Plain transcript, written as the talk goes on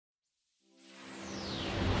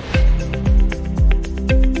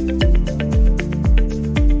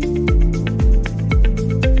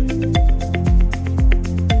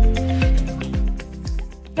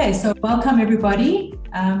Welcome everybody.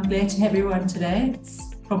 I'm glad to have everyone today.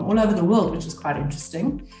 It's from all over the world, which is quite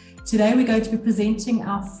interesting. Today we're going to be presenting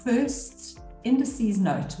our first indices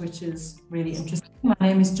note, which is really interesting. My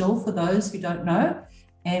name is Jill, for those who don't know,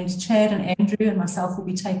 and Chad and Andrew and myself will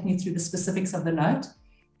be taking you through the specifics of the note.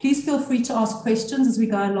 Please feel free to ask questions as we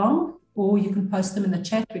go along, or you can post them in the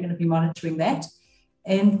chat. We're going to be monitoring that.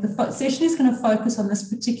 And the session is going to focus on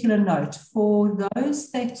this particular note. For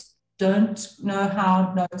those that don't know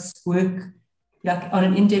how notes work, like on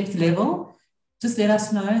an in-depth level, just let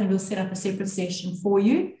us know and we'll set up a separate session for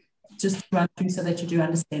you, just to run through so that you do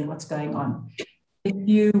understand what's going on. If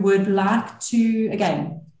you would like to,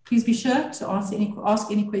 again, please be sure to ask any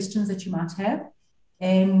questions that you might have,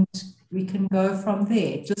 and we can go from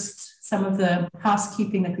there. Just some of the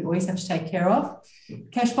housekeeping that we always have to take care of.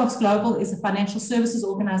 Cashbox Global is a financial services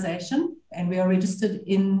organization, and we are registered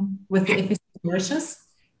with the FSC Mauritius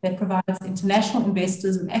that provides international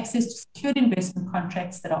investors with access to secured investment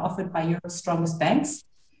contracts that are offered by Euro Stoxx banks.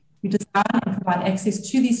 We design and provide access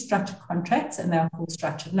to these structured contracts, and they are called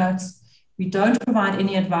structured notes. We don't provide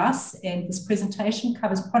any advice, and this presentation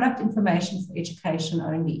covers product information for education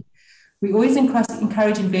only. We always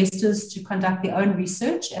encourage investors to conduct their own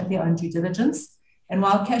research and their own due diligence. And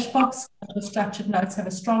while Cashbox structured notes have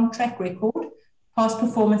a strong track record, past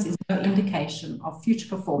performance is no indication of future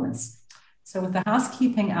performance. So with the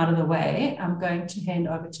housekeeping out of the way, I'm going to hand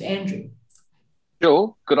over to Andrew.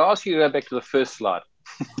 Jill, could I ask you to go back to the first slide?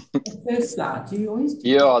 The first slide, do you always do?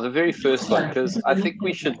 Yeah, the very first slide, because I think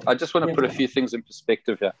we should, I just want to put a few things in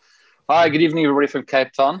perspective here. Hi, good evening, everybody from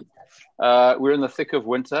Cape Town. We're in the thick of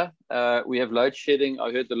winter. We have load shedding.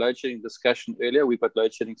 I heard the load shedding discussion earlier. We've got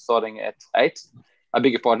load shedding starting at 8. I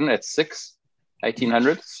beg your pardon, at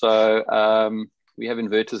 1800. So we have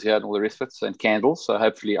inverters here and all the rest of it, and candles. So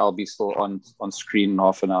hopefully I'll be still on screen in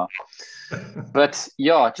half an hour. But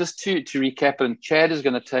yeah, just to recap, and Chad is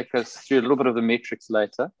going to take us through a little bit of the metrics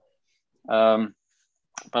later. But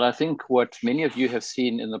I think what many of you have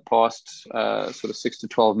seen in the past sort of 6 to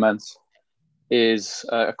 12 months is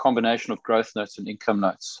a combination of growth notes and income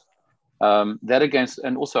notes. That against,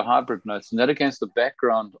 and also hybrid notes, and that against the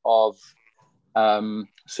background of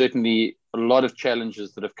certainly a lot of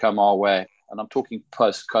challenges that have come our way. And I'm talking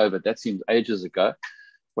post-COVID. That seems ages ago.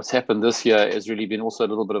 What's happened this year has really been also a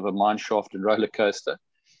little bit of a mine shaft and roller coaster.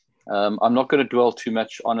 I'm not going to dwell too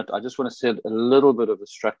much on it. I just want to set a little bit of a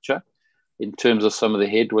structure in terms of some of the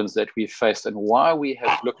headwinds that we've faced and why we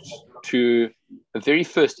have looked to a very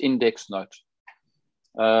first index note.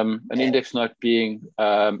 An index note being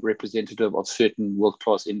representative of certain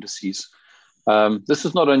world-class indices. This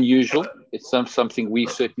is not unusual. It's something we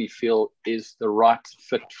certainly feel is the right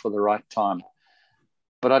fit for the right time.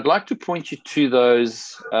 But I'd like to point you to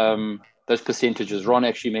those percentages. Ron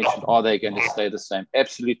actually mentioned, are they going to stay the same?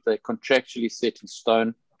 Absolutely, they're contractually set in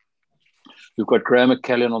stone. We've got Graham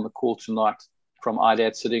McCallan on the call tonight from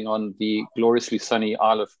IDAD, sitting on the gloriously sunny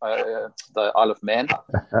Isle of Man.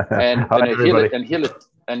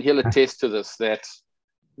 And he'll attest to this, that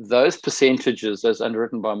those percentages, as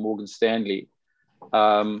underwritten by Morgan Stanley,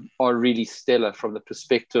 are really stellar from the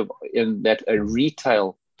perspective in that a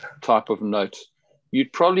retail type of note,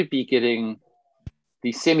 you'd probably be getting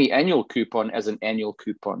the semi-annual coupon as an annual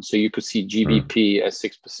coupon. So you could see GBP as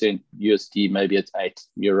 6%, USD maybe at 8,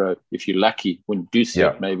 Euro, if you're lucky, when you do see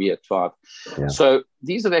it, maybe at 5. Yeah. So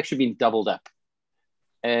these have actually been doubled up.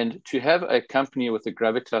 And to have a company with the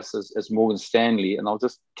gravitas as Morgan Stanley, and I'll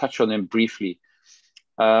just touch on them briefly,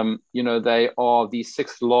 you know, they are the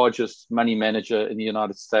 6th largest money manager in the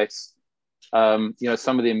United States. You know,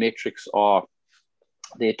 some of their metrics are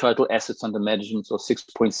their total assets under management are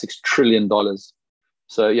 $6.6 trillion.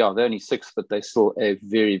 So yeah, they're only 6th, but they're still a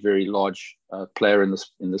very, very large player in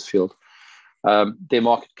this field. Their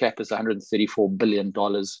market cap is $134 billion.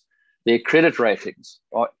 Their credit ratings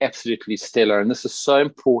are absolutely stellar. And this is so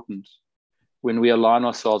important when we align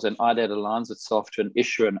ourselves, and IDAD aligns itself to an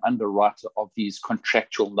issuer and underwriter of these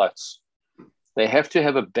contractual notes. They have to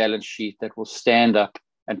have a balance sheet that will stand up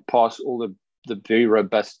and pass all the very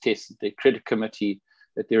robust tests that their credit committee,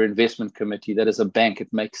 that their investment committee, that as a bank,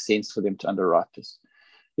 it makes sense for them to underwrite this.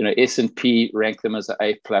 You know, S&P rank them as an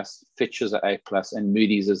A+, Fitch as an A+, and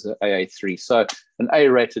Moody's as an AA3. So an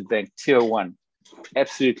A-rated bank, tier 1,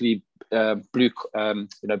 absolutely blue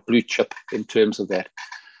chip in terms of that.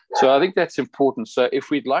 So I think that's important. So if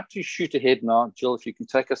we'd like to shoot ahead now, Jill, if you can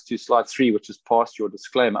take us to slide 3, which is past your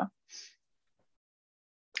disclaimer,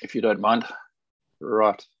 if you don't mind.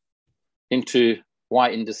 Right. Into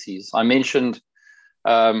why indices. I mentioned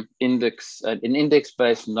an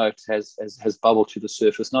index-based note has bubbled to the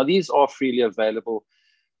surface. Now, these are freely available.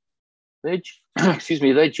 they excuse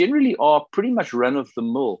me, they generally are pretty much run of the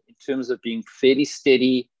mill in terms of being fairly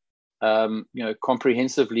steady.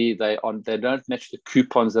 Comprehensively, they don't match the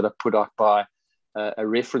coupons that are put out by a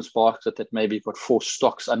reference basket that maybe got 4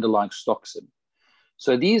 stocks, underlying stocks in.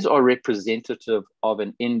 So these are representative of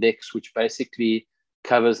an index which basically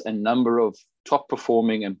covers a number of top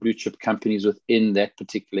performing and blue chip companies within that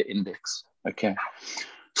particular index. Okay.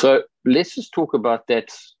 So let's just talk about that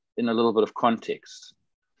in a little bit of context.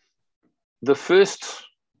 The first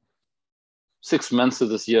 6 months of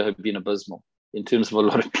this year have been abysmal in terms of a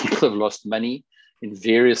lot of people have lost money in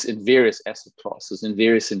various asset classes, in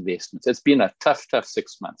various investments. It's been a tough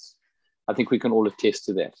 6 months. I think we can all attest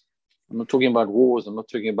to that. I'm not talking about wars. I'm not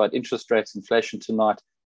talking about interest rates, inflation tonight.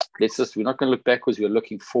 We're not going to look backwards. We're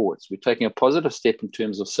looking forwards. We're taking a positive step in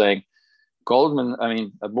terms of saying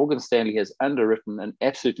Morgan Stanley has underwritten an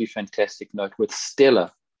absolutely fantastic note with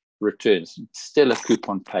stellar returns, stellar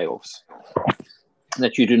coupon payoffs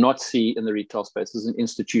that you do not see in the retail space. This is an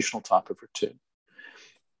institutional type of return.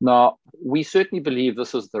 Now, we certainly believe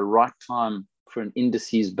this is the right time for an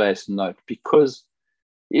indices-based note, because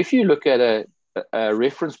if you look at a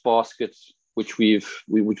reference basket which we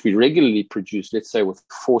regularly produce, let's say with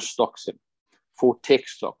 4 stocks in, 4 tech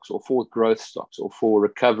stocks or 4 growth stocks or 4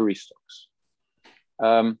 recovery stocks,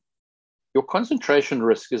 your concentration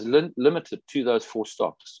risk is limited to those 4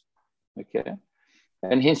 stocks, okay?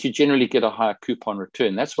 And hence you generally get a higher coupon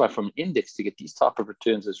return. That's why from an index to get these type of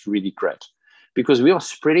returns is really great, because we are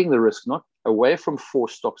spreading the risk not away from 4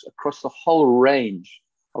 stocks across the whole range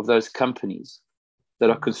of those companies that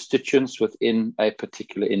are constituents within a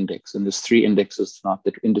particular index. And there's 3 indexes tonight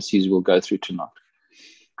that indices will go through tonight.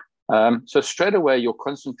 So straight away, your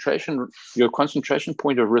concentration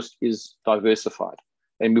point of risk is diversified.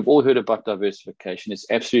 And we've all heard about diversification. It's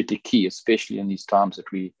absolutely key, especially in these times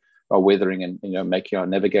that we are weathering and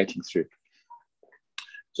navigating through.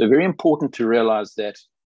 So very important to realize that,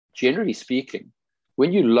 generally speaking,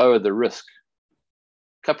 when you lower the risk,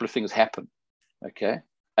 a couple of things happen. Okay,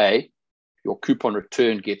 your coupon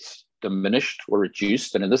return gets diminished or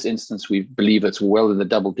reduced, and in this instance, we believe it's well in the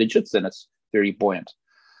double digits, and it's very buoyant.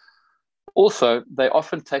 Also, they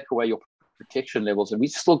often take away your protection levels, and we've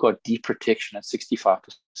still got deep protection at 65%.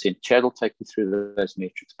 Chad will take you through those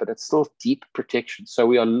metrics, but it's still deep protection. So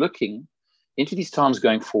we are looking into these times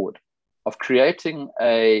going forward of creating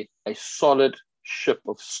a solid ship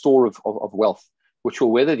of store of wealth, which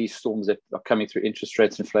will weather these storms that are coming through: interest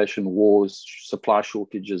rates, inflation, wars, supply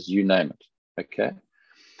shortages, you name it. Okay.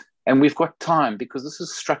 And we've got time, because this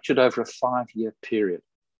is structured over a 5-year period.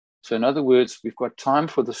 So in other words, we've got time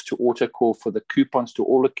for this to autocall, for the coupons to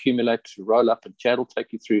all accumulate, to roll up, and Chad will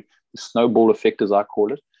take you through the snowball effect, as I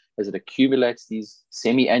call it, as it accumulates these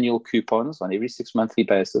semi-annual coupons on every 6-monthly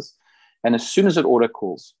basis. And as soon as it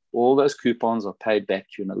autocalls, all those coupons are paid back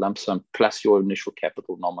to you in a lump sum, plus your initial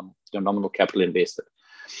capital, your nominal capital invested.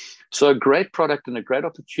 So a great product and a great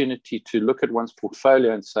opportunity to look at one's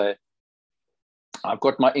portfolio and say, I've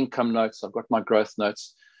got my income notes, I've got my growth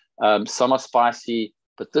notes. Some are spicy,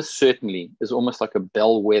 but this certainly is almost like a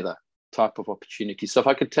bellwether type of opportunity. So if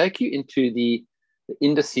I could take you into the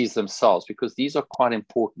indices themselves, because these are quite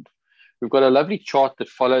important. We've got a lovely chart that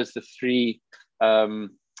follows the three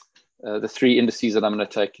indices that I'm going to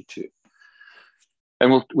take you to.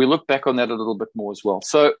 And we'll look back on that a little bit more as well.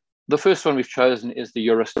 So the first one we've chosen is the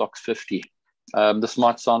Euro Stoxx 50. This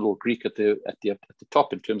might sound a little Greek at the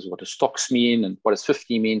top in terms of what does stocks mean and what does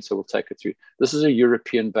 50 mean, so we'll take it through. This is a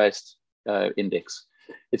European-based index.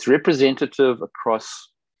 It's representative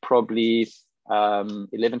across probably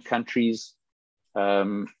 11 countries.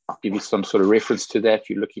 I'll give you some sort of reference to that.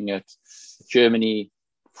 You're looking at Germany,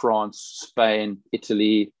 France, Spain,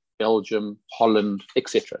 Italy, Belgium, Holland,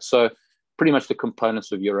 etc. So pretty much the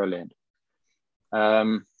components of Euroland.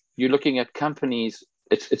 You're looking at companies.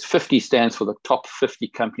 It's 50 stands for the top 50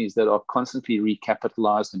 companies that are constantly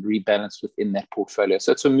recapitalized and rebalanced within that portfolio.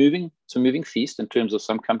 So it's a moving feast in terms of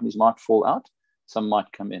some companies might fall out, some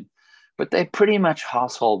might come in, but they're pretty much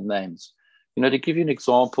household names. To give you an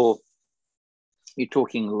example, you're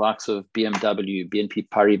talking the likes of BMW, BNP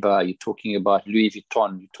Paribas, you're talking about Louis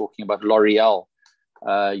Vuitton, you're talking about L'Oreal,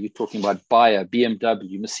 you're talking about Bayer,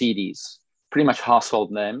 BMW, Mercedes, pretty much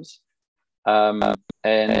household names.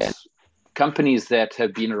 And companies that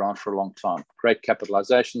have been around for a long time, great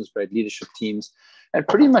capitalizations, great leadership teams, and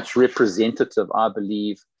pretty much representative, I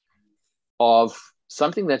believe, of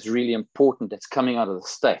something that's really important that's coming out of the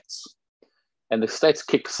States. And the States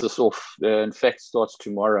kicks this off, in fact, starts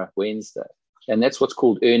tomorrow, Wednesday. And that's what's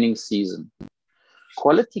called earnings season.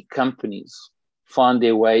 Quality companies find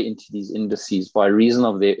their way into these indices by reason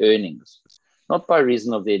of their earnings. not by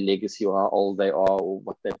reason of their legacy or how old they are or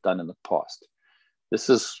what they've done in the past. This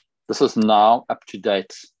is now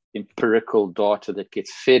up-to-date empirical data that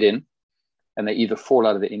gets fed in, and they either fall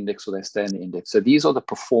out of the index or they stay in the index. So these are the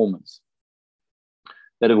performers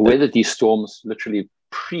that have weathered these storms literally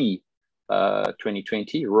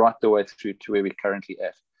pre-2020 right the way through to where we're currently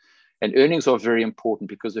at. And earnings are very important,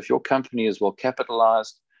 because if your company is well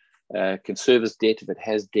capitalized, can service debt if it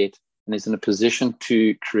has debt, and is in a position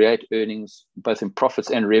to create earnings both in profits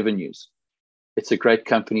and revenues, it's a great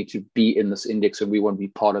company to be in this index, and we want to be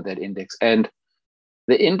part of that index. And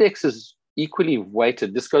the index is equally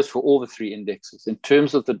weighted. This goes for all the three indexes in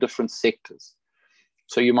terms of the different sectors.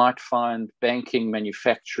 So you might find banking,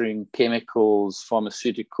 manufacturing, chemicals,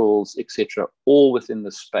 pharmaceuticals, etc., all within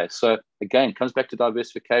this space. So again, it comes back to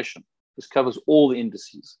diversification. This covers all the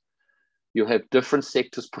indices. You'll have different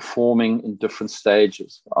sectors performing in different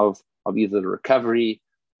stages of either the recovery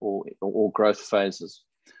or growth phases.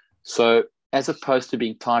 So as opposed to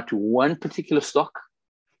being tied to one particular stock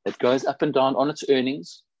that goes up and down on its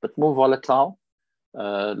earnings, but more volatile,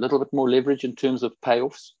 a little bit more leverage in terms of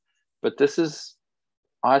payoffs. But this is,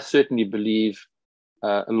 I certainly believe,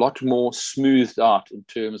 a lot more smoothed out in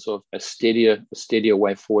terms of a steadier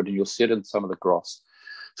way forward, and you'll see it in some of the graphs.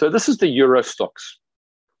 So this is the Euro Stoxx.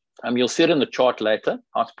 You'll see it in the chart later,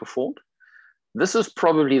 how it's performed. This is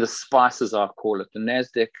probably the spice, as I call it, the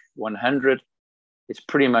Nasdaq 100. It's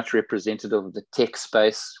pretty much representative of the tech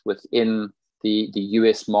space within the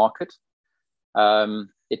US market.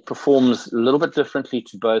 It performs a little bit differently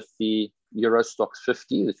to both the Euro Stoxx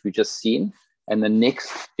 50 that we just seen, and the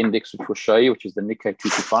next index which we'll show you, which is the Nikkei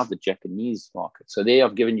 225, the Japanese market. So there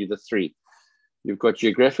I've given you the three. You've got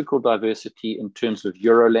geographical diversity in terms of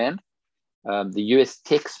Euroland, the US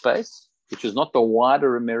tech space, which is not the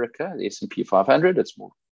wider America, the S&P 500. It's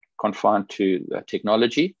more confined to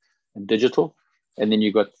technology and digital. And then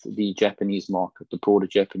you've got the Japanese market, the broader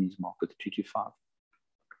Japanese market, the 225.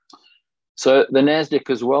 So the Nasdaq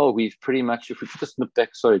as well, we've pretty much, if we just look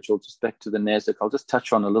back, sorry, Joel, just back to the Nasdaq, I'll just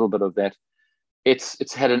touch on a little bit of that.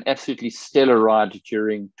 It's had an absolutely stellar ride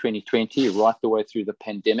during 2020, right the way through the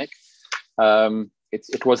pandemic.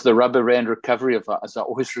 It was the rubber band recovery, as I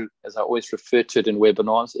always refer to it in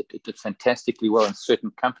webinars. It did fantastically well, and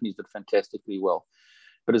certain companies did fantastically well.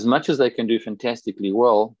 But as much as they can do fantastically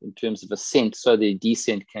well in terms of ascent, so their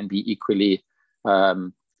descent can be equally,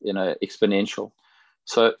 exponential.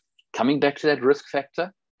 So coming back to that risk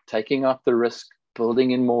factor, taking out the risk,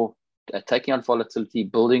 building in more, taking out volatility,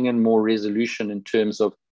 building in more resolution in terms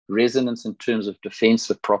of resonance, in terms of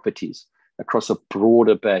defensive properties across a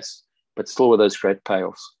broader base, but still with those great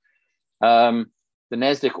payoffs. The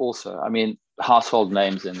Nasdaq also, household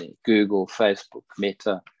names in there: Google, Facebook,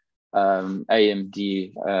 Meta,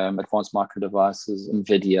 AMD, Advanced Micro Devices,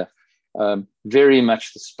 NVIDIA, very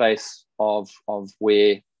much the space of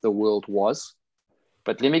where the world was.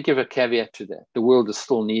 But let me give a caveat to that. The world is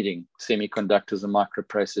still needing semiconductors and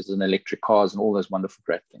microprocessors and electric cars and all those wonderful,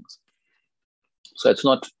 great things. So it's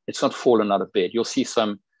not fallen out of bed. You'll see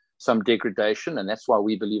some degradation, and that's why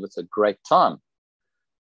we believe it's a great time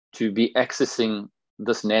to be accessing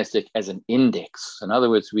this Nasdaq as an index. In other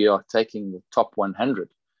words, we are taking the top 100,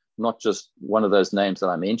 not just one of those names that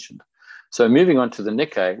I mentioned. So moving on to the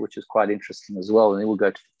Nikkei, which is quite interesting as well, and then we'll go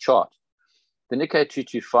to the chart. The Nikkei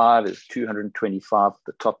 225 is 225 of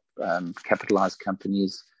the top capitalized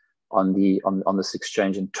companies on this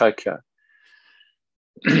exchange in Tokyo.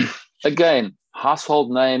 Again, household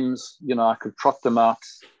names, I could trot them out.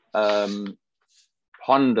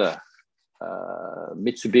 Honda,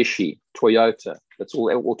 Mitsubishi, Toyota, that's all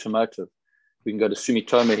automotive. We can go to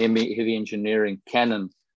Sumitomo Heavy Engineering, Canon,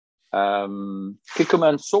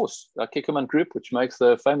 Kikkoman Sauce, Kikkoman Group, which makes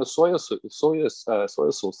the famous soy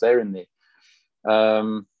sauce, they're in there.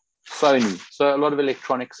 Sony, so a lot of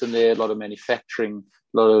electronics in there, a lot of manufacturing,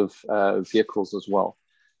 a lot of vehicles as well.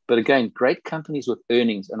 But again, great companies with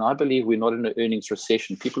earnings, and I believe we're not in an earnings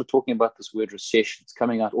recession. People are talking about this word recession. It's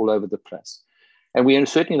coming out all over the place. And we're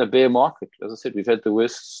certainly in a bear market. As I said, we've had the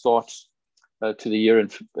worst start to the year and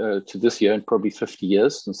to this year in probably 50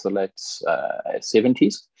 years, since the late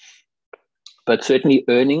 70s. But certainly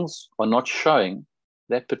earnings are not showing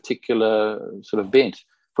that particular sort of bent.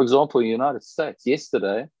 For example, in the United States,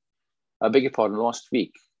 yesterday, last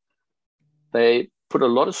week, they put a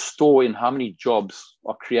lot of store in how many jobs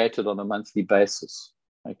are created on a monthly basis.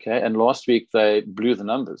 Okay, and last week they blew the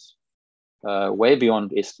numbers way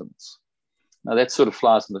beyond estimates. Now that sort of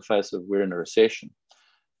flies in the face of we're in a recession.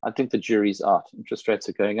 I think the jury's out. Interest rates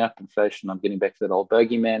are going up, inflation, I'm getting back to that old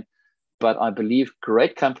bogeyman. But I believe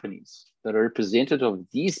great companies that are representative of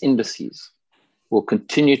these indices will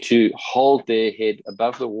continue to hold their head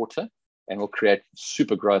above the water and will create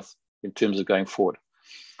super growth in terms of going forward.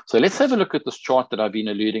 So let's have a look at this chart that I've been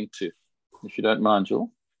alluding to, if you don't mind,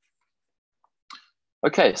 Joel.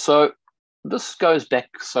 Okay, so this goes back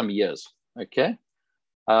some years, okay?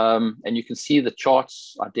 And you can see the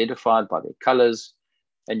charts identified by their colors,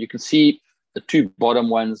 and you can see the two bottom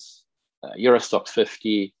ones, Euro Stoxx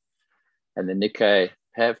 50 and the Nikkei,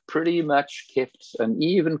 have pretty much kept an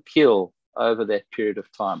even keel over that period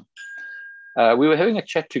of time. We were having a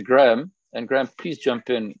chat to Graham, and Graham, please jump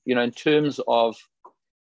in. You know, in terms of,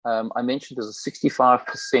 I mentioned there's a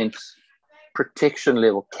 65% protection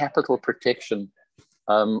level, capital protection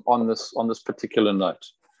on this particular note.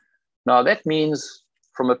 Now that means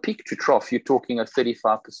from a peak to trough, you're talking a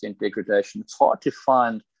 35% degradation. It's hard to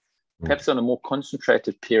find, perhaps on a more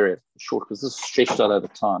concentrated period, short, because this is stretched out over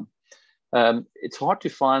time. It's hard to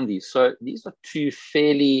find these. So these are two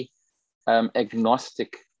fairly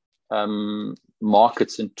agnostic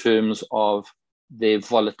markets in terms of their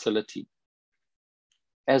volatility,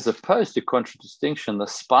 as opposed to contradistinction, the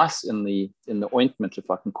spice in the ointment,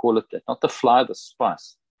 if I can call it that, not the fly, the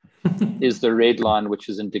spice, is the red line, which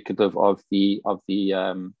is indicative of the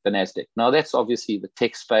Nasdaq. Now that's obviously the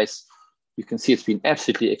tech space. You can see it's been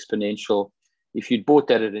absolutely exponential. If you'd bought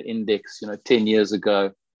that at an index, 10 years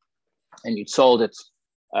ago, and you'd sold it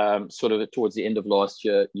sort of towards the end of last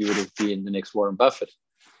year, you would have been the next Warren Buffett.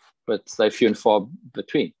 But they're few and far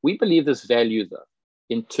between. We believe there's value, though,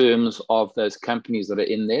 in terms of those companies that are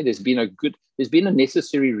in there. There's been a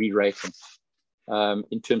necessary re-rating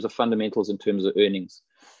in terms of fundamentals, in terms of earnings.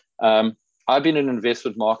 I've been in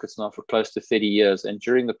investment markets now for close to 30 years, and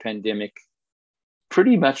during the pandemic,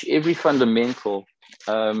 pretty much every fundamental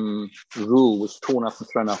rule was torn up and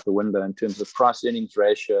thrown out the window in terms of price earnings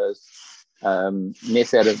ratios,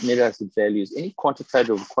 net asset values. Any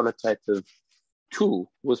quantitative or qualitative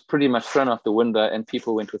tool was pretty much thrown out the window, and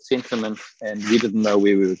people went with sentiment, and we didn't know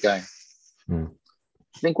where we were going. I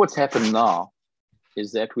think what's happened now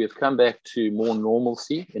is that we have come back to more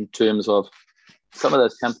normalcy in terms of some of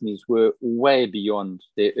those companies were way beyond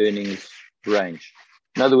their earnings range.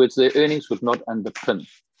 In other words, their earnings would not underpin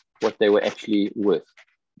what they were actually worth.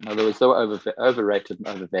 In other words, they were overrated and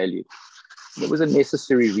overvalued. There was a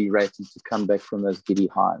necessary re-rating to come back from those giddy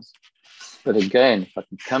highs. But again, if I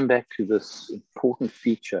can come back to this important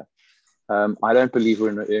feature, I don't believe we're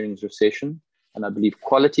in an earnings recession, and I believe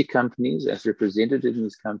quality companies, as represented in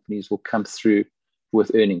these companies, will come through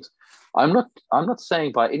with earnings. I'm not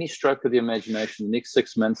saying by any stroke of the imagination the next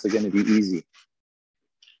 6 months are going to be easy.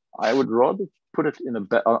 I would rather put it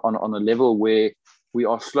on a level where we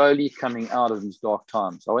are slowly coming out of these dark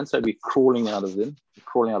times. I won't say we're crawling out of them, we're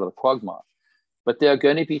crawling out of the quagmire. But there are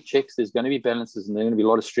going to be checks, there's going to be balances, and there are going to be a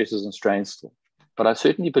lot of stresses and strains still. But I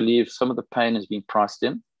certainly believe some of the pain has been priced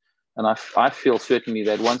in. And I feel certainly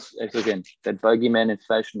that once, again, that bogeyman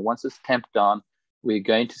inflation, once it's tamped down, we're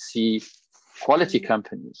going to see quality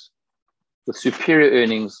companies with superior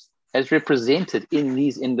earnings as represented in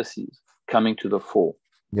these indices coming to the fore.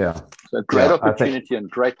 Yeah. So great opportunity and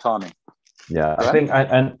great timing. Yeah, I think,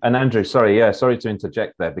 and Andrew, sorry to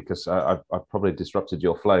interject there, because I probably disrupted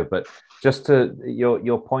your flow, but just to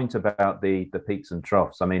your point about the peaks and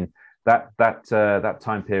troughs. I mean, that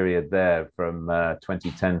time period there from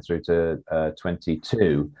 2010 through to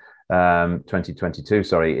 2022,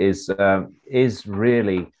 sorry, is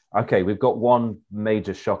really okay. We've got one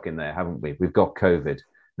major shock in there, haven't we? We've got COVID.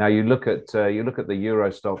 Now you look at the Euro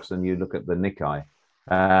Stoxx and you look at the Nikkei.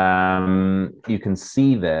 You can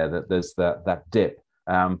see there that there's that dip,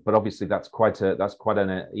 but obviously that's quite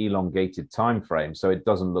an elongated time frame, so it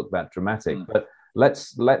doesn't look that dramatic. But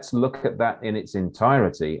let's look at that in its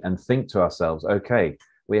entirety and think to ourselves, okay,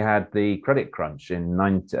 we had the credit crunch in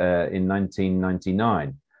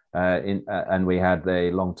 1999, and we had the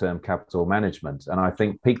long-term capital management, and I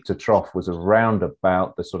think peak to trough was around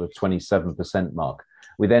about the sort of 27% mark.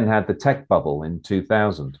 We then had the tech bubble in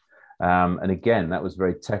 2000. And again, that was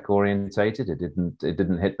very tech orientated. It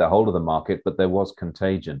didn't hit the whole of the market, but there was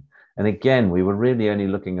contagion. And again, we were really only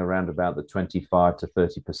looking around about the 25 to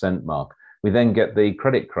 30% mark. We then get the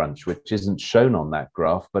credit crunch, which isn't shown on that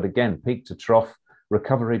graph, but again, peak to trough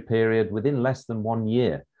recovery period within less than 1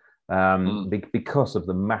 year, because of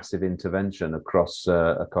the massive intervention across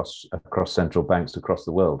central banks across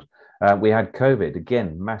the world. We had COVID,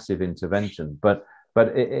 again, massive intervention, but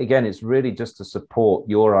again, it's really just to support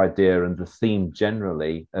your idea and the theme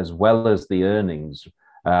generally, as well as the earnings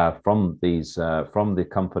from the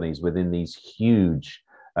companies within these huge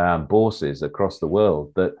bourses across the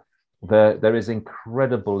world, that there is an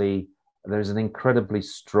incredibly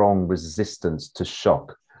strong resistance to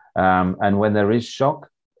shock. And when there is shock,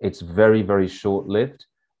 it's very, very short-lived.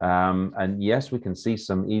 And yes, we can see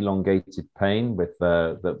some elongated pain with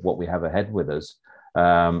what we have ahead with us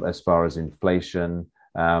as far as inflation,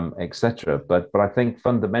 etc. But I think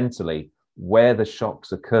fundamentally, where the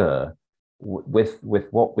shocks occur, with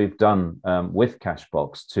what we've done with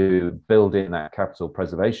Cashbox to build in that capital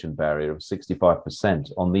preservation barrier of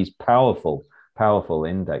 65% on these powerful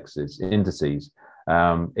indices,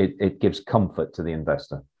 it gives comfort to the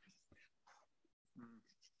investor.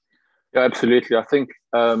 Yeah, absolutely. I think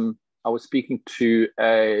I was speaking to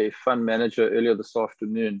a fund manager earlier this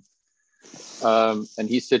afternoon, and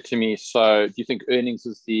he said to me, "So, do you think earnings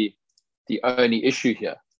is the only issue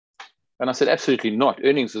here?" And I said, "Absolutely not.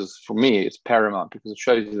 Earnings is, for me, it's paramount because it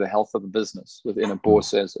shows you the health of the business within a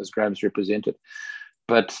bourse, as Graham's represented.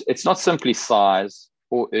 But it's not simply size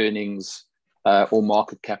or earnings or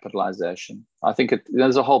market capitalization. I think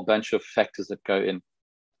there's a whole bunch of factors that go in,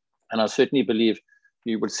 and I certainly believe."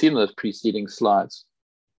 You would see in those preceding slides,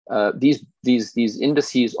 these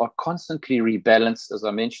indices are constantly rebalanced. As I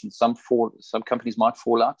mentioned, some companies might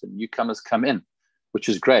fall out and newcomers come in, which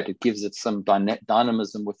is great. It gives it some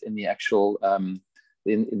dynamism within the actual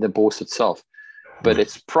in the bourse itself. But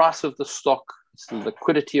it's price of the stock, it's the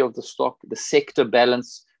liquidity of the stock, the sector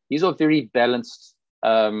balance. These are very balanced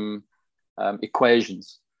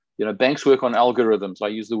equations. You know, banks work on algorithms. I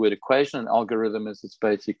use the word equation, and algorithm is it's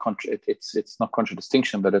basically it's not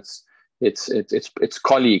contradistinction, but it's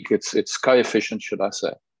colleague, it's coefficient, should I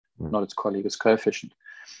say? Not its colleague, it's coefficient.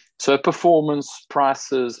 So performance,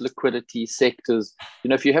 prices, liquidity, sectors. You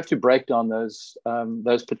know, if you have to break down those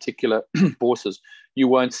particular bourses, you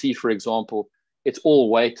won't see, for example, it's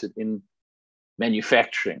all weighted in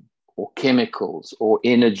manufacturing or chemicals or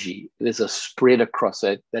energy. There's a spread across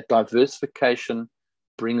that diversification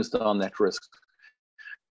brings down that risk.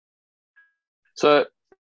 So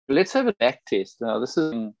let's have a back test. Now, this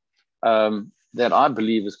is that I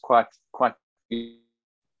believe is quite useful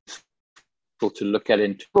to look at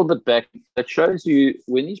in a little bit back. That shows you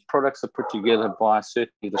when these products are put together by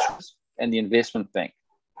certainly the Swiss and the investment bank.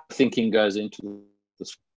 Thinking goes into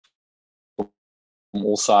this from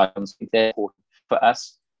all sides. It's important for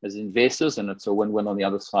us as investors, and it's a win-win on the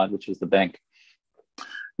other side, which is the bank.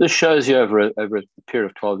 This shows you over a period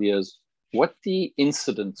of 12 years what the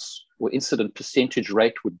incident percentage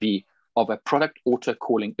rate would be of a product auto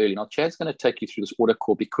calling early. Now, Chad's going to take you through this auto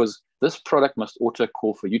call because this product must auto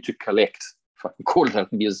call for you to collect. If I can call it, I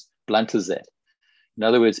can be as blunt as that. In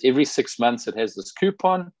other words, every 6 months it has this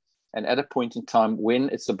coupon, and at a point in time when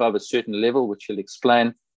it's above a certain level, which he'll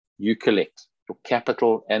explain, you collect your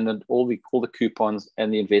capital, and then all the coupons,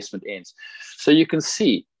 and the investment ends. So you can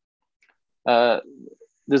see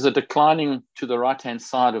there's a declining to the right-hand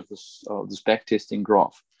side of this backtesting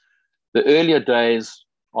graph. The earlier days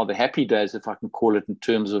are the happy days, if I can call it, in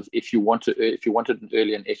terms of if you wanted an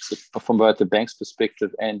early an exit from both the bank's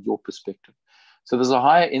perspective and your perspective. So there's a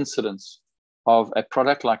higher incidence of a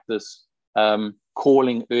product like this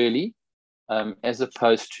calling early as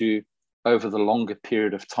opposed to over the longer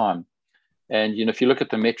period of time. And you know, if you look at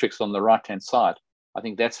the metrics on the right-hand side, I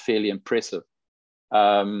think that's fairly impressive.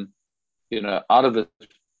 You know, out of the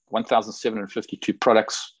 1,752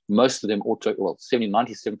 products, most of them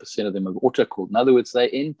 97% of them are auto-called. In other words, they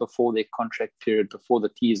end before their contract period, before the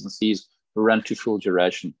T's and C's run to full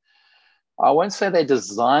duration. I won't say they're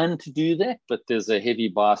designed to do that, but there's a heavy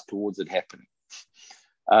bias towards it happening.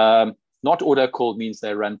 Not auto-called means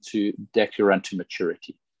they actually run to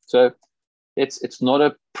maturity. So it's not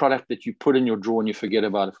a product that you put in your drawer and you forget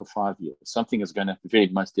about it for 5 years. Something is going to very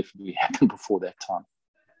much definitely happen before that time.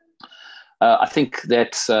 I think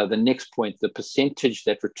that's the next point, the percentage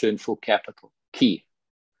that return full capital, key.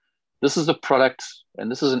 This is a product and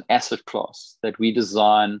this is an asset class that we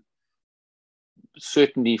design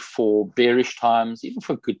certainly for bearish times, even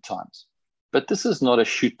for good times. But this is not a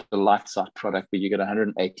shoot the lights out product where you get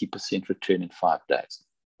 180% return in 5 days.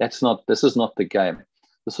 This is not the game.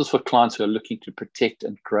 This is for clients who are looking to protect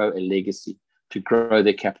and grow a legacy, to grow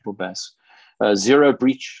their capital base. Zero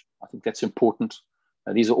breach, I think that's important.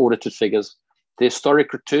 These are audited figures. The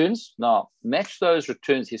historic returns, now match those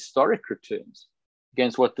returns, historic returns,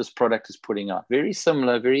 against what this product is putting out. Very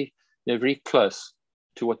similar, very close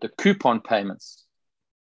to what the coupon payments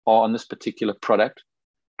are on this particular product,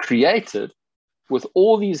 created with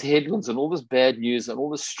all these headwinds and all this bad news and all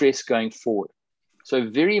this stress going forward. So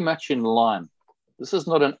very much in line. This is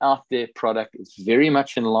not an out there product. It's very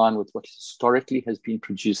much in line with what historically has been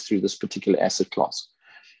produced through this particular asset class.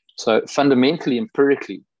 So fundamentally,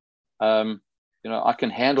 empirically, I can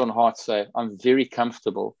hand on heart say I'm very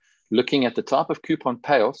comfortable looking at the type of coupon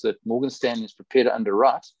payoffs that Morgan Stanley is prepared to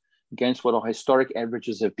underwrite against what our historic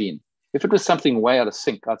averages have been. If it was something way out of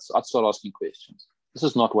sync, I'd start asking questions. This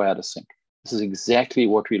is not way out of sync. This is exactly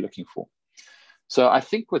what we're looking for. So I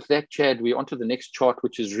think with that, Chad, we're on to the next chart,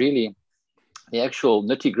 which is really the actual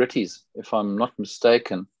nitty-gritties, if I'm not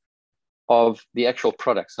mistaken, of the actual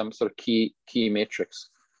product, some sort of key metrics.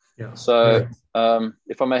 Yeah. So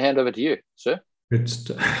if I may hand over to you, sir.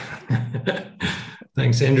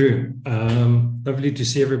 Thanks, Andrew. Lovely to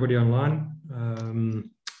see everybody online.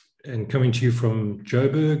 And coming to you from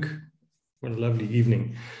Joburg, what a lovely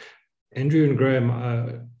evening. Andrew and Graham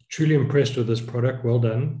are truly impressed with this product. Well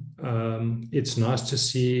done. It's nice to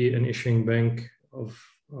see an issuing bank of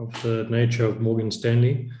the nature of Morgan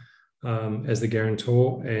Stanley as the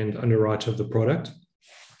guarantor and underwriter of the product.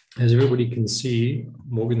 As everybody can see,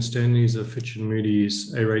 Morgan Stanley is a Fitch &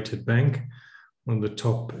 Moody's A-rated bank, one of the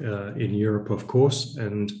top in Europe, of course,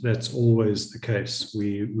 and that's always the case.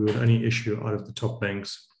 We would only issue out of the top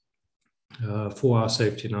banks for our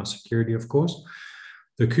safety and our security, of course.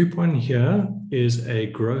 The coupon here is a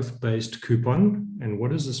growth-based coupon. And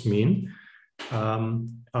what does this mean?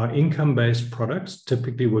 Our income-based products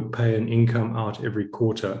typically would pay an income out every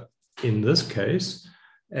quarter. In this case,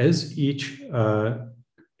 as each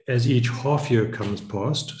half year comes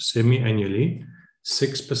past, semi-annually,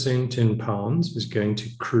 6% in pounds is going to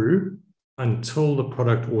accrue until the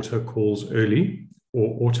product auto calls early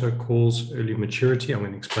or auto calls early maturity. I'm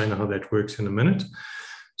going to explain how that works in a minute.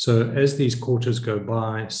 So as these quarters go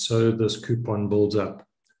by, so this coupon builds up.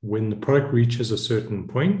 When the product reaches a certain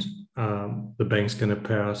point, the bank's going to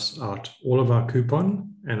pay us out all of our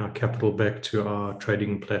coupon and our capital back to our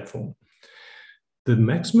trading platform. The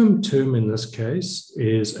maximum term in this case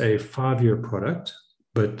is a 5-year product,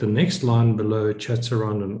 but the next line below chats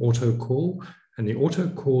around an auto call, and the auto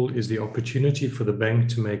call is the opportunity for the bank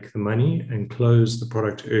to make the money and close the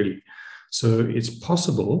product early. So it's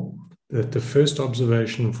possible that the first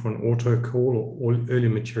observation for an auto call or early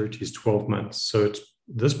maturity is 12 months. So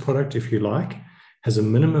this product, if you like, has a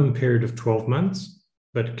minimum period of 12 months,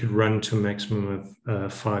 but it could run to a maximum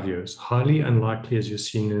of 5 years. Highly unlikely, as you've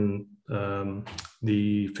seen in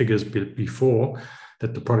the figures before,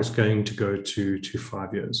 that the product's going to go to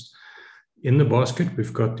 5 years. In the basket,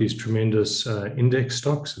 we've got these tremendous index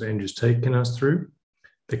stocks that Andrew's taken us through.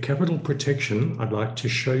 The capital protection, I'd like to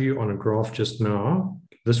show you on a graph just now.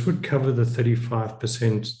 This would cover the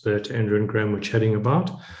 35% that Andrew and Graham were chatting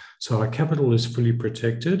about. So our capital is fully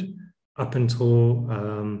protected up until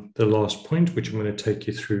the last point, which I'm going to take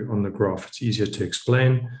you through on the graph. It's easier to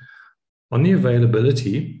explain. On the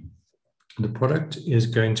availability, the product is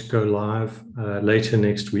going to go live later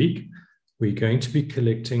next week. We're going to be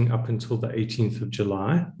collecting up until the 18th of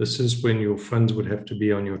July. This is when your funds would have to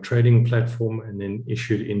be on your trading platform and then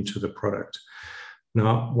issued into the product.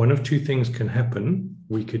 Now, one of two things can happen.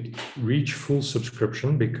 We could reach full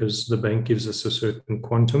subscription because the bank gives us a certain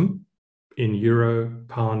quantum in euro,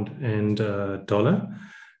 pound, and dollar.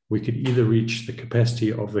 We could either reach the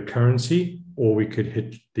capacity of the currency or we could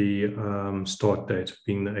hit the start date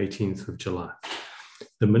being the 18th of July.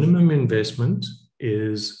 The minimum investment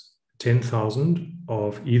is 10,000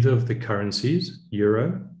 of either of the currencies,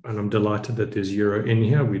 euro, and I'm delighted that there's euro in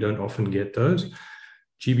here. We don't often get those,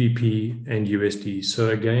 GBP and USD. So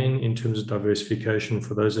again, in terms of diversification,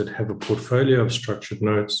 for those that have a portfolio of structured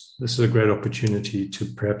notes, this is a great opportunity to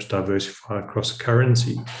perhaps diversify across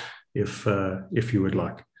currency if you would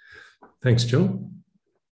like. Thanks, Jill.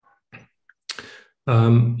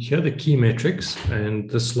 Here are the key metrics, and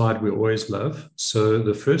this slide we always love. So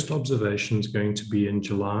the first observation is going to be in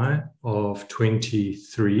July of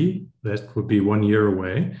 23. That would be 1 year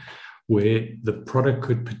away, where the product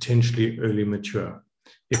could potentially early mature.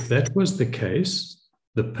 If that was the case,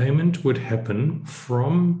 the payment would happen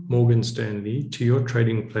from Morgan Stanley to your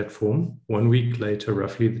trading platform 1 week later,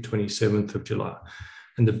 roughly the 27th of July.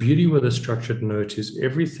 And the beauty with a structured note is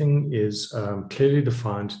everything is clearly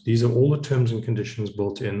defined. These are all the terms and conditions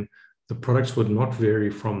built in. The products would not vary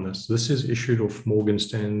from this. This is issued off Morgan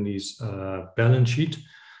Stanley's balance sheet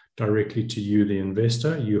directly to you, the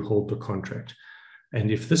investor. You hold the contract.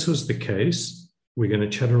 And if this was the case, we're going to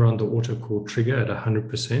chat around the auto call trigger at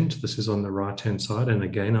 100%. This is on the right-hand side. And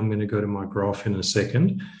again, I'm going to go to my graph in a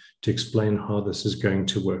second to explain how this is going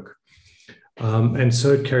to work. And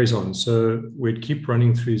so it carries on. So we'd keep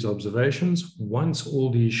running through these observations. Once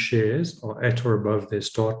all these shares are at or above their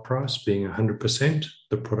start price, being 100%,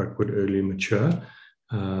 the product would early mature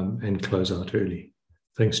and close out early.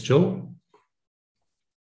 Thanks, Jill.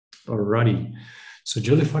 Alrighty. So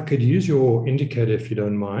Jill, if I could use your indicator, if you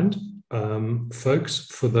don't mind, folks,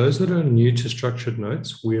 for those that are new to structured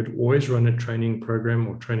notes, we would always run a training program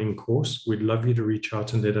or training course. We'd love you to reach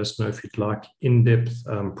out and let us know if you'd like in-depth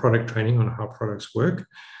product training on how products work.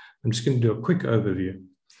 I'm just going to do a quick overview.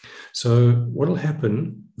 So what will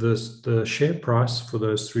happen, the share price for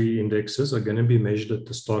those three indexes are going to be measured at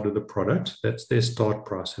the start of the product. That's their start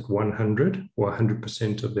price at 100 or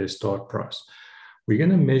 100% of their start price. We're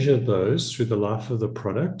going to measure those through the life of the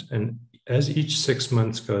product, and as each 6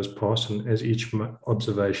 months goes past and as each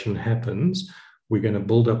observation happens, we're going to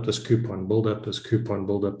build up this coupon, build up this coupon,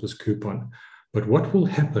 build up this coupon. But what will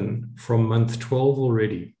happen from month 12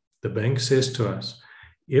 already, the bank says to us,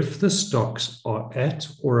 if the stocks are at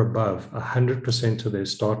or above 100% of their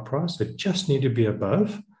start price, they just need to be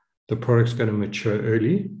above, the product's going to mature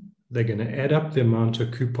early. They're going to add up the amount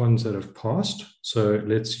of coupons that have passed. So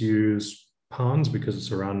let's use pounds because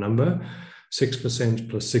it's a round number. 6%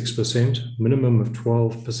 plus 6%, minimum of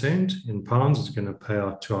 12% in pounds is going to pay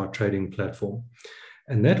out to our trading platform.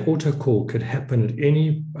 And that auto call could happen at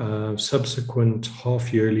any subsequent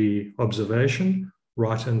half-yearly observation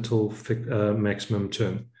right until maximum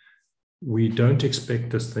term. We don't expect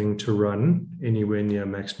this thing to run anywhere near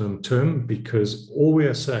maximum term because all we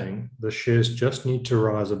are saying, the shares just need to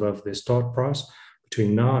rise above their start price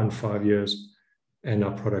between now and 5 years, and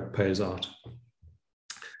our product pays out.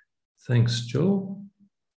 Thanks, Joel.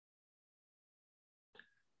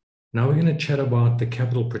 Now we're going to chat about the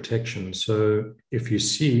capital protection. So if you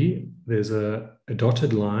see, there's a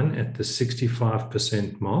dotted line at the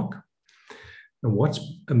 65% mark. And what's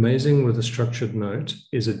amazing with a structured note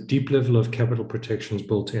is a deep level of capital protections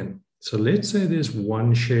built in. So let's say there's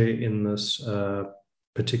one share in this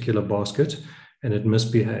particular basket and it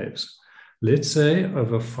misbehaves. Let's say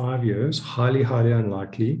over 5 years, highly, highly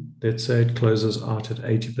unlikely, let's say it closes out at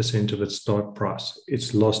 80% of its start price.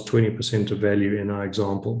 It's lost 20% of value in our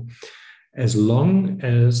example. As long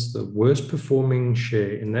as the worst performing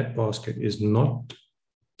share in that basket is not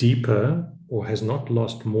deeper or has not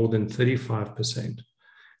lost more than 35%,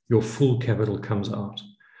 your full capital comes out,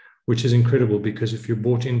 which is incredible because if you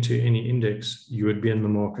bought into any index, you would be in the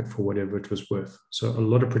market for whatever it was worth. So a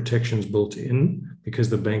lot of protections built in because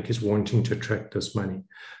the bank is wanting to attract this money.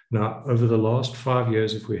 Now, over the last 5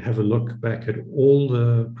 years, if we have a look back at all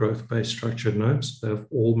the growth-based structured notes, they've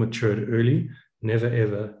all matured early, never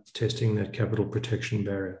ever testing that capital protection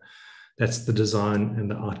barrier. That's the design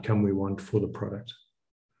and the outcome we want for the product.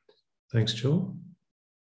 Thanks, Joel.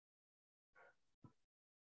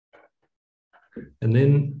 And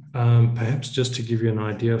then perhaps just to give you an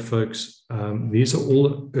idea, folks, these are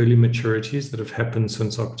all early maturities that have happened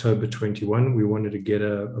since October 21. We wanted to get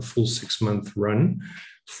a full 6-month run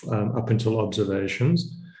up until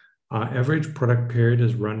observations. Our average product period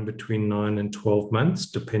is run between 9 and 12 months,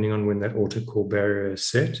 depending on when that autocall barrier is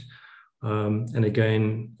set. And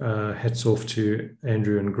again, hats off to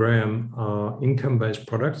Andrew and Graham. Our income-based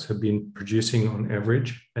products have been producing on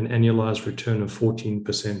average an annualized return of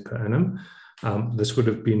 14% per annum. This would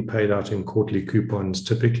have been paid out in quarterly coupons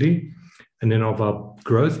typically. And then of our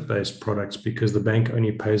growth-based products, because the bank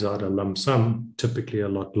only pays out a lump sum, typically a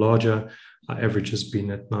lot larger, our average has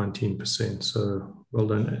been at 19%. So well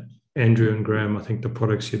done, Andrew and Graham. I think the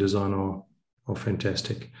products you design are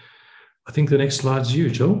fantastic. I think the next slide's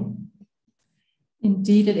you, Jill.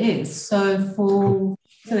 Indeed it is. So for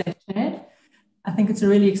that, Chad, I think it's a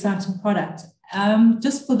really exciting product.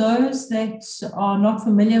 Just for those that are not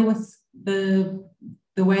familiar with the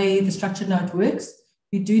way the structured note works,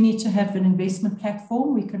 you do need to have an investment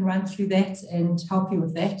platform. We can run through that and help you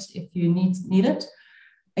with that if you need it.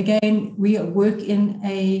 Again, we work in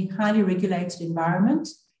a highly regulated environment.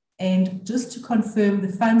 And just to confirm,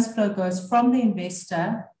 the funds flow goes from the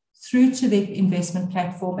investor through to the investment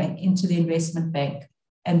platform and into the investment bank,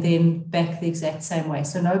 and then back the exact same way.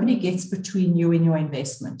 So nobody gets between you and your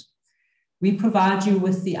investment. We provide you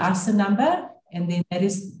with the ISA number, and then that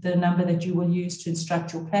is the number that you will use to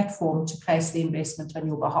instruct your platform to place the investment on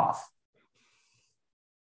your behalf.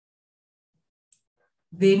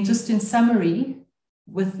 Then just in summary,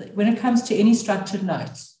 when it comes to any structured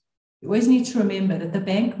notes, you always need to remember that the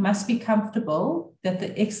bank must be comfortable that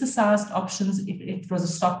the exercised options, if it was a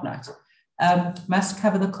stock note, must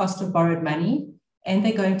cover the cost of borrowed money, and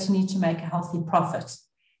they're going to need to make a healthy profit.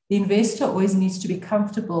 The investor always needs to be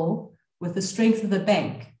comfortable with the strength of the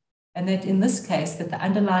bank, and that in this case, that the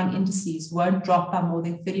underlying indices won't drop by more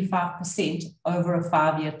than 35% over a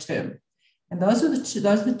 5-year term. And those are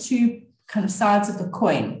the two kind of sides of the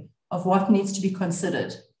coin of what needs to be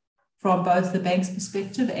considered from both the bank's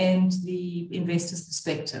perspective and the investor's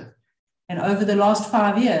perspective. And over the last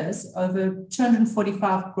 5 years, over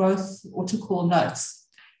 245 growth autocall notes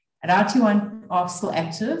And our Tier 1 are still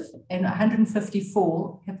active, and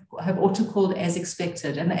 154 have auto-called as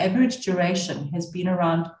expected. And the average duration has been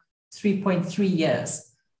around 3.3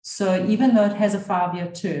 years. So even though it has a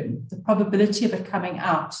 5-year term, the probability of it coming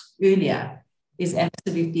out earlier is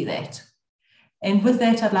absolutely that. And with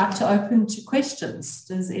that, I'd like to open to questions.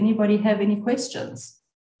 Does anybody have any questions?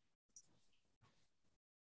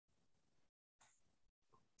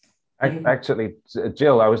 Actually,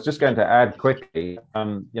 Jill, I was just going to add quickly,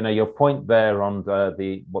 your point there on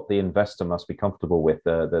what the investor must be comfortable with,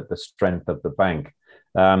 the strength of the bank.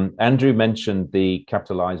 Andrew mentioned the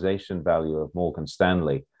capitalization value of Morgan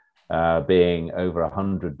Stanley being over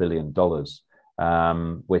 $100 billion,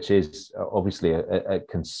 which is obviously a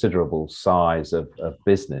considerable size of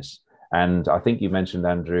business. And I think you mentioned,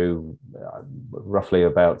 Andrew, roughly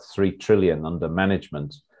about 3 trillion under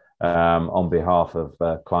management on behalf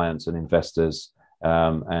of clients and investors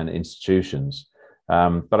and institutions.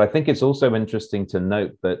 But I think it's also interesting to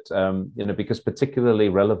note that, because particularly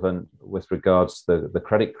relevant with regards to the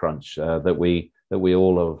credit crunch that we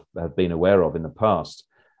all have been aware of in the past,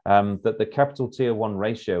 that the capital Tier 1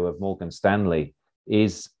 ratio of Morgan Stanley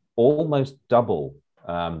is almost double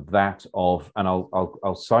that of, and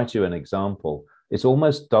I'll cite you an example. It's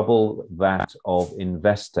almost double that of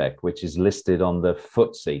Investec, which is listed on the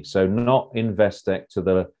FTSE. So not Investec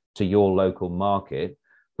to your local market,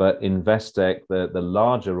 but Investec, the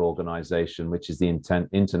larger organization, which is the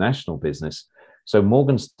international business. So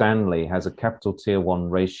Morgan Stanley has a capital Tier 1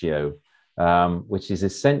 ratio, which is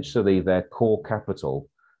essentially their core capital,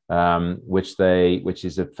 which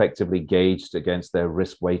is effectively gauged against their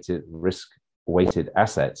risk-weighted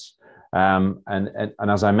assets. And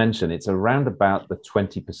as I mentioned, it's around about the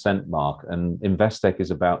 20% mark, and Investec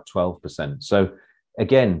is about 12%. So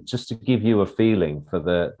again, just to give you a feeling for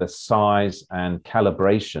the size and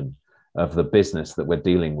calibration of the business that we're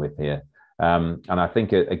dealing with here. And I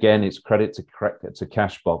think, again, it's credit to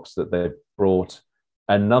Cashbox that they've brought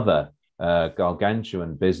another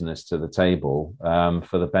gargantuan business to the table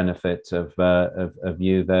for the benefit of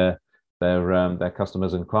you, their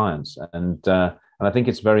customers and clients. And I think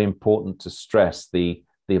it's very important to stress the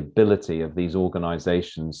ability of these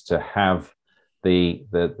organizations to have the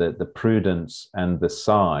prudence and the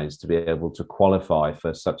size to be able to qualify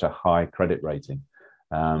for such a high credit rating.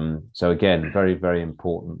 So again, very, very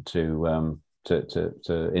important to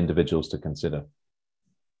individuals to consider.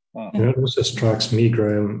 It also strikes me,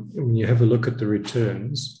 Graham, when you have a look at the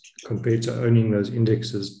returns compared to owning those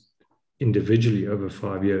indexes individually over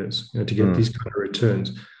 5 years, to get these kind of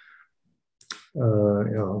returns.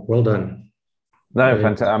 Well done. No,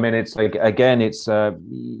 fantastic. I mean, it's like, again, it's I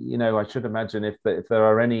should imagine if there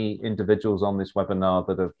are any individuals on this webinar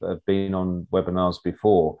that have been on webinars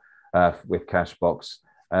before with Cashbox,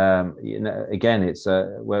 again, it's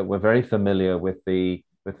we're very familiar with the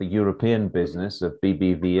European business of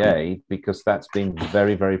BBVA, because that's been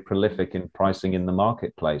very, very prolific in pricing in the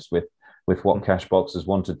marketplace with what Cashbox has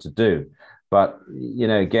wanted to do. But,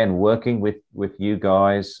 again, working with you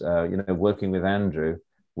guys, working with Andrew,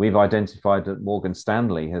 we've identified that Morgan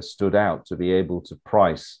Stanley has stood out to be able to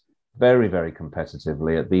price very, very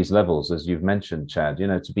competitively at these levels, as you've mentioned, Chad,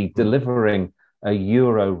 to be delivering a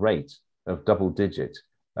euro rate of double digit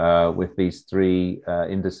with these 3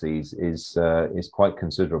 indices is quite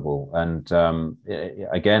considerable. And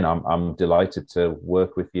again, I'm delighted to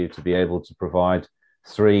work with you to be able to provide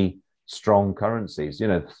 3 strong currencies,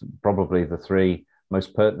 probably the 3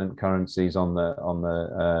 most pertinent currencies on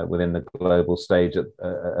the within the global stage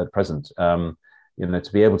at present. To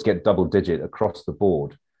be able to get double digit across the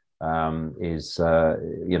board is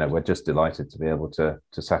we're just delighted to be able to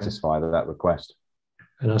satisfy that request.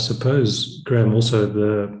 And I suppose, Graham, also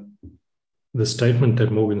the statement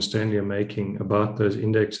that Morgan Stanley are making about those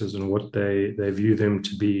indexes and what they view them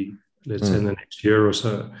to be, let's say, in the next year or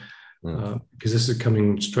so. Because this is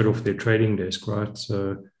coming straight off their trading desk, right?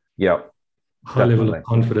 So yeah, high level of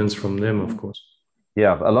confidence from them, of course.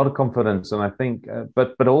 Yeah, a lot of confidence, and I think,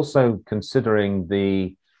 but also considering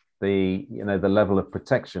the level of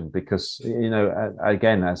protection, because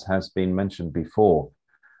again, as has been mentioned before,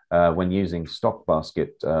 when using stock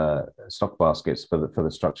baskets for the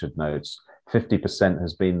structured notes, 50%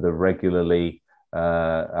 has been the regularly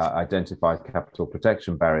identified capital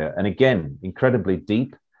protection barrier, and again, incredibly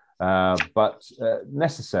deep. But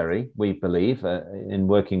necessary, we believe, in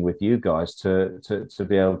working with you guys to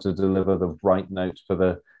be able to deliver the right note for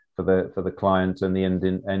the client and the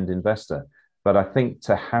end investor. But I think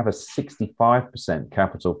to have a 65%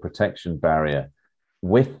 capital protection barrier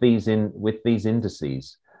with these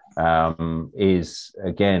indices is,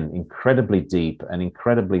 again, incredibly deep and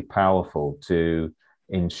incredibly powerful to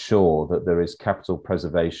ensure that there is capital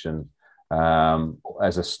preservation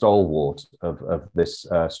as a stalwart of this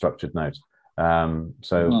structured note.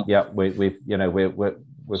 Yeah, we've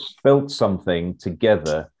built something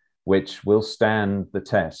together which will stand the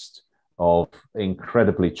test of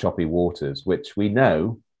incredibly choppy waters, which we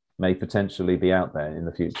know may potentially be out there in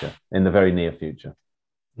the future, in the very near future.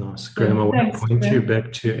 Nice. Graham, I want to point you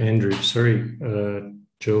back to Andrew. Sorry,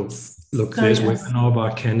 Jill. Look, there's webinar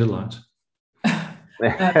by candlelight.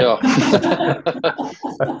 Yeah.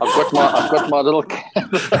 I've got my little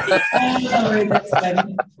Sorry, that's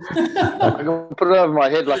funny. I can put it over my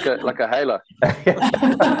head like a halo.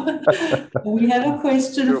 We have a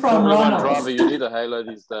question You're from Ronald. driver, you need a halo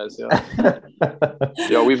these days. Yeah,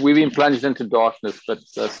 yeah. We've been plunged into darkness, but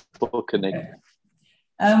still connected.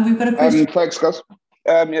 We've got a question. Thanks, guys.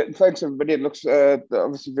 Yeah, thanks, everybody. It looks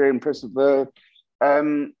obviously very impressive.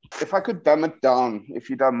 If I could dumb it down, if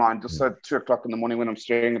you don't mind, just at 2 o'clock in the morning when I'm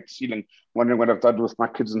staring at the ceiling, wondering what I've done with my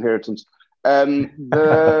kids' inheritance.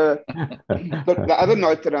 The other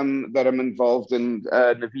note that I'm involved in,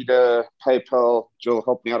 Navita, PayPal, Jill,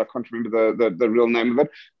 help me out. I can't remember the real name of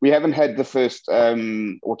it. We haven't had the first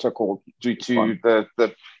autocall due to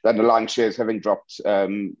the underlying shares having dropped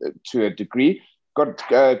to a degree. Got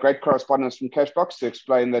great correspondence from Cashbox to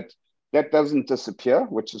explain that doesn't disappear,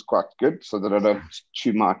 which is quite good, so that I don't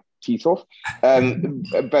chew my teeth off,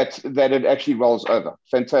 but that it actually rolls over.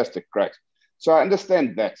 Fantastic, great. So I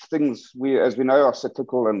understand that things, as we know, are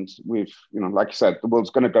cyclical, and we've, like you said, the world's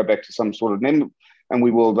going to go back to some sort of end, and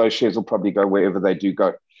those shares will probably go wherever they do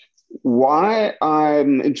go. Why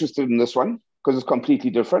I'm interested in this one, because it's completely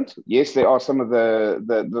different. Yes, there are some of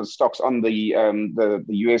the stocks on the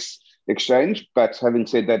US exchange, but having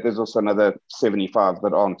said that, there's also another 75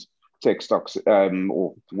 that aren't tech stocks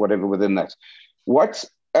or whatever within that.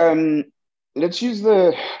 Let's use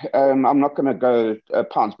I'm not going to go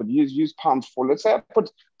pounds, but use pounds for, let's say I put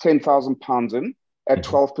 10,000 pounds in at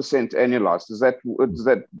 12% annualized. Is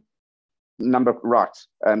that number right,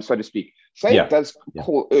 so to speak? Say it does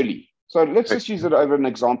call early. So let's just use it over an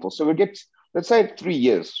example. So we get, let's say 3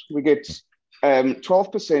 years, we get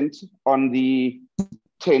 12% on the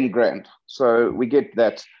 10 grand. So we get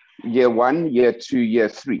that year 1, year 2, year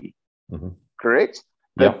 3. Correct?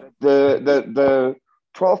 The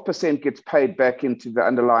 12% gets paid back into the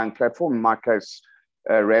underlying platform, in my case,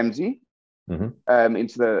 Ramsey,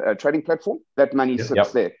 into the trading platform. That money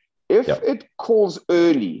sits there. If it calls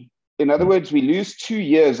early, in other words, we lose 2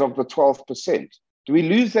 years of the 12%. Do we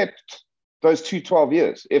lose those 12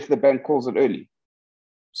 years if the bank calls it early?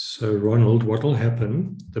 So, Ronald, what will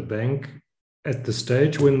happen? The bank, at the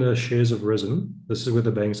stage when the shares have risen, this is where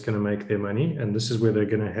the bank's going to make their money, and this is where they're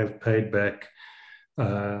going to have paid back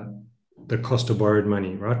the cost of borrowed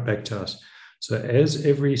money, right, back to us. So as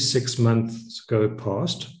every 6 months go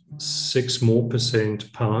past, 6% more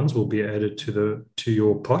pounds will be added to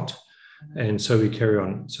your pot, and so we carry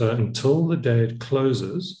on. So until the day it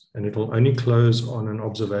closes, and it will only close on an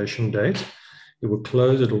observation date, it will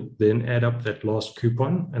close, it'll then add up that last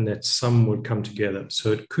coupon, and that sum would come together.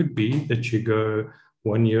 So it could be that you go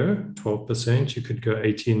 1 year, 12%, you could go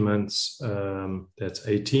 18 months, that's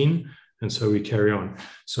 18, and so we carry on.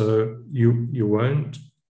 So you'll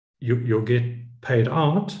get paid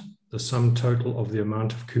out the sum total of the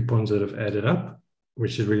amount of coupons that have added up,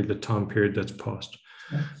 which is really the time period that's passed.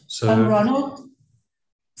 So Ronald,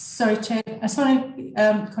 sorry, Chad, I just want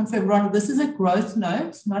to confirm, Ronald, this is a growth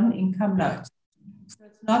note, not an income note. So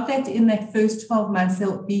it's not that in that first 12 months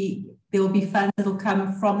there'll be funds that'll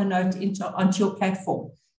come from the note onto your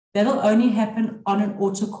platform. That'll only happen on an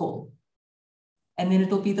autocall. And then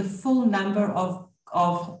it'll be the full number of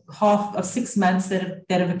 6 months that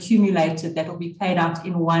have accumulated that will be paid out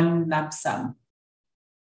in one lump sum.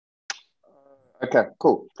 Okay,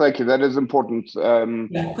 cool. Thank you. That is important.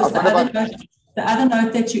 Because the other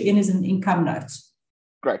note that you're in is an income note.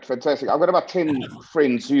 Great, fantastic. I've got about 10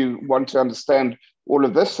 friends who want to understand all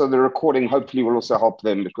of this, so the recording hopefully will also help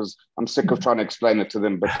them, because I'm sick of trying to explain it to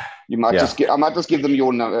them. But you might I might just give them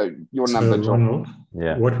your number, John.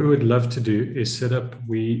 What we would love to do is set up.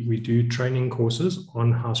 We do training courses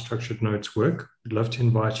on how structured notes work. We'd love to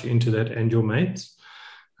invite you into that and your mates.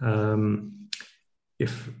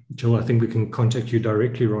 If Jill, I think we can contact you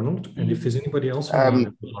directly, Ronald. And if there's anybody else who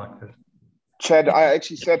would like that, Chad, I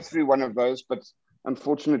actually sat through one of those, but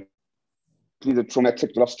unfortunately, the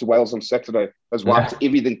traumatic loss to Wales on Saturday has wiped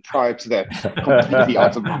everything prior to that completely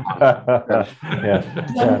out of my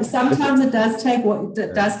mind. Sometimes it does take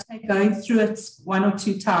going through it 1 or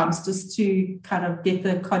 2 times just to kind of get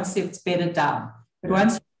the concepts better down. But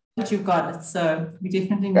once that you've got it. So we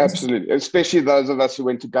definitely need absolutely, especially those of us who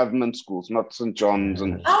went to government schools, not St. John's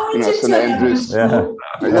and St. St. Andrews. Yeah.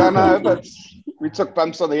 Yeah, no, but we took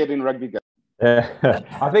bumps on the head in rugby games.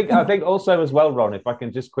 I think also as well, Ron, if I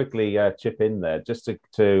can just quickly chip in there, just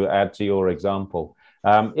to add to your example,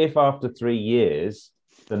 if after 3 years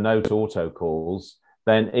the note auto calls,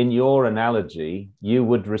 then in your analogy you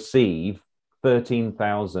would receive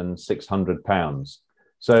 £13,600.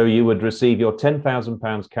 So you would receive your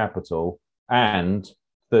 £10,000 capital and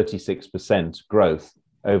 36% growth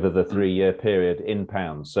over the 3-year period in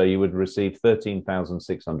pounds. So you would receive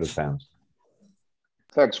 £13,600.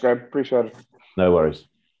 Thanks, Graham. Appreciate it. No worries.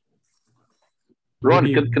 Ron,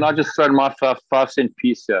 can I just throw in my 5-cent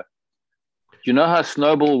piece here? Do you know how a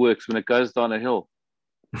snowball works when it goes down a hill?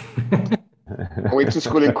 I went to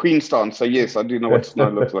school in Queenstown, so yes, I do know what snow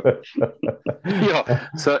looks like. Yeah.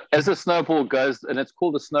 So as a snowball goes, and it's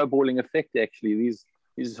called a snowballing effect, actually.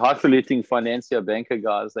 These highfalutin financier banker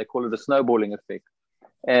guys, they call it a snowballing effect.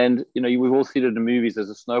 And, you know, we've all seen it in movies. As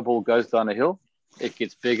a snowball goes down a hill, it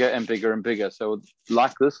gets bigger and bigger and bigger. So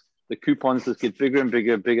like this, the coupons just get bigger and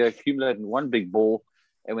bigger and bigger, accumulate in one big ball.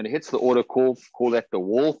 And when it hits the order call that the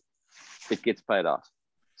wall, it gets paid out.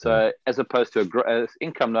 So as opposed to an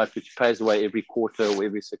income note, which pays away every quarter or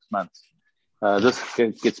every 6 months, this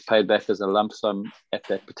gets paid back as a lump sum at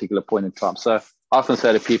that particular point in time. So I often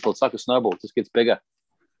say to people, it's like a snowball, it just gets bigger.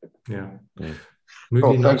 Yeah.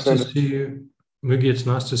 Mugi, nice to see you. Mugi, it's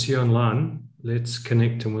nice to see you online. Let's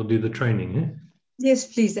connect and we'll do the training. Eh?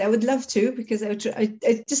 Yes, please. I would love to, because I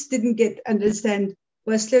just didn't understand.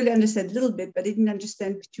 Well, I slowly understand a little bit, but I didn't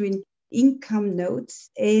understand between income notes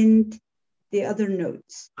and the other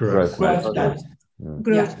notes. Growth notes,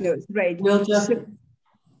 right. We'll just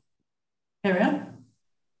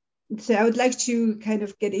So I would like to kind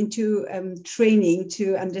of get into training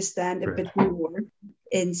to understand a bit more.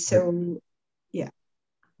 And so, yeah.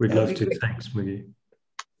 We'd love to. Thanks, Mugi.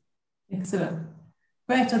 Excellent.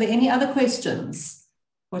 Great. Are there any other questions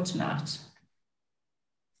for tonight?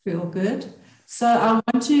 Feel good. So I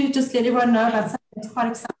want to just let everyone know about something that's quite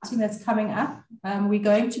exciting that's coming up. We're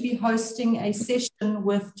going to be hosting a session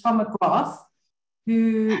with Tom McGrath,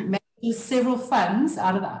 who manages several funds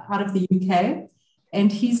out of the UK,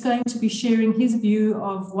 and he's going to be sharing his view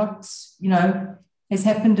of what has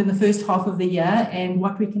happened in the first half of the year and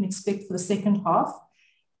what we can expect for the second half.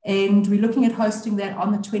 And we're looking at hosting that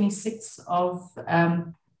on the 26th of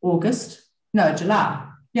July.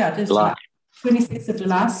 Yeah, it is July. 26th of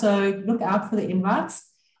July. So look out for the invites.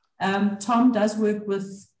 Tom does work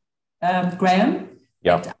with Graham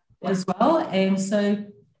as well. And so,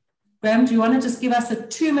 Graham, do you want to just give us a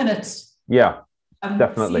 2-minute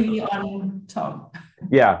definitely CV on Tom?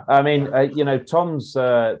 Yeah, I mean, Tom's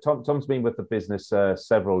been with the business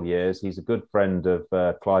several years. He's a good friend of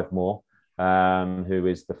Clive Moore, who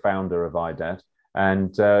is the founder of IDAD.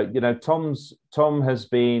 And, Tom has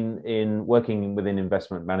been working within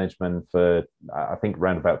investment management for, I think,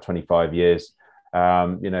 around about 25 years.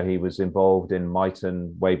 He was involved in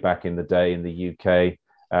Miton way back in the day in the UK.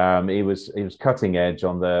 He was cutting edge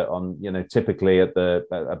typically at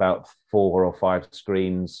about 4 or 5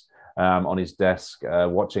 screens on his desk,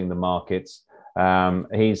 watching the markets.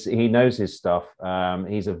 He knows his stuff.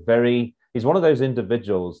 He's one of those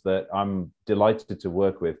individuals that I'm delighted to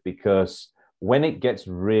work with, because when it gets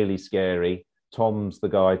really scary, Tom's the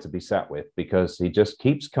guy to be sat with, because he just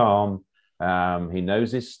keeps calm. He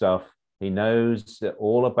knows his stuff. He knows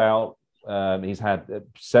all about, he's had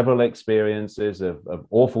several experiences of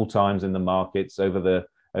awful times in the markets over the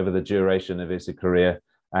duration of his career.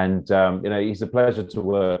 And, he's a pleasure to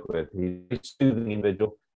work with. He's a soothing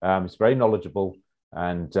individual. He's very knowledgeable,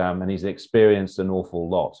 and he's experienced an awful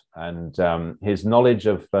lot. And his knowledge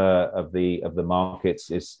of the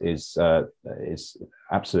markets is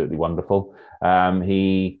absolutely wonderful.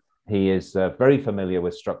 He is very familiar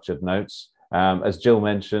with structured notes. As Jill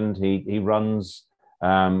mentioned, he runs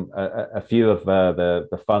a few of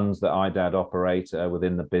the funds that IDAD operate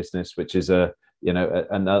within the business, which is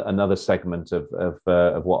another segment of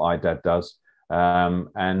what IDAD does.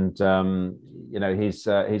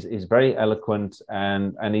 He's very eloquent,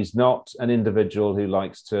 and he's not an individual who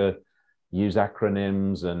likes to use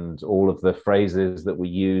acronyms and all of the phrases that we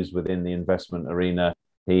use within the investment arena.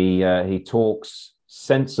 He talks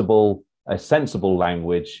a sensible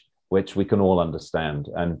language which we can all understand,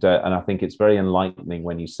 and I think it's very enlightening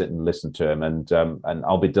when you sit and listen to him. And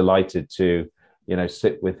I'll be delighted to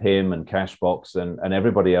sit with him and Cashbox and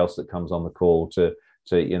everybody else that comes on the call to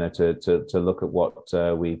look at what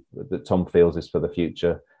that Tom feels is for the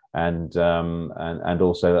future. and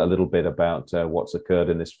also a little bit about what's occurred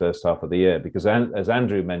in this first half of the year. Because as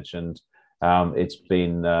Andrew mentioned, it's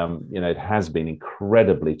been, it has been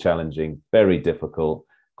incredibly challenging, very difficult,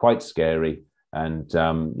 quite scary, and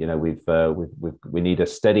we need a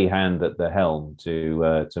steady hand at the helm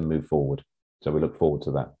to move forward. So we look forward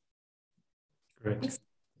to that. Great.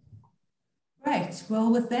 Great.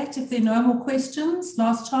 Well, with that, if there are no more questions,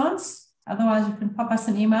 last chance. Otherwise, you can pop us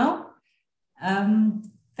an email.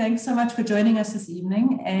 Thanks so much for joining us this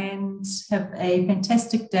evening, and have a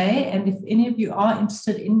fantastic day. And if any of you are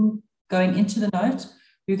interested in going into the note,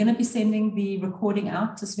 we're going to be sending the recording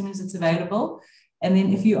out as soon as it's available. And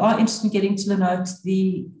then if you are interested in getting to the note,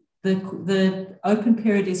 the open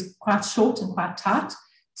period is quite short and quite tight.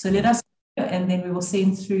 So let us know, and then we will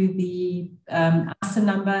send through the ISA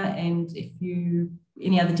number and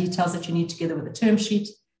any other details that you need together with the term sheet,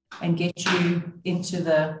 and get you into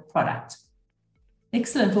the product.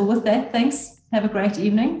 Excellent. Well, with that, thanks. Have a great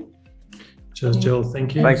evening. Cheers, Jill.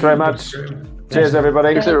 Thank you. Thanks very much. Cheers,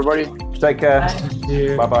 everybody. Thanks, everybody. Take care. Thank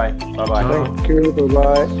you. Bye-bye. Bye-bye. Thank you.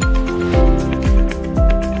 Bye-bye.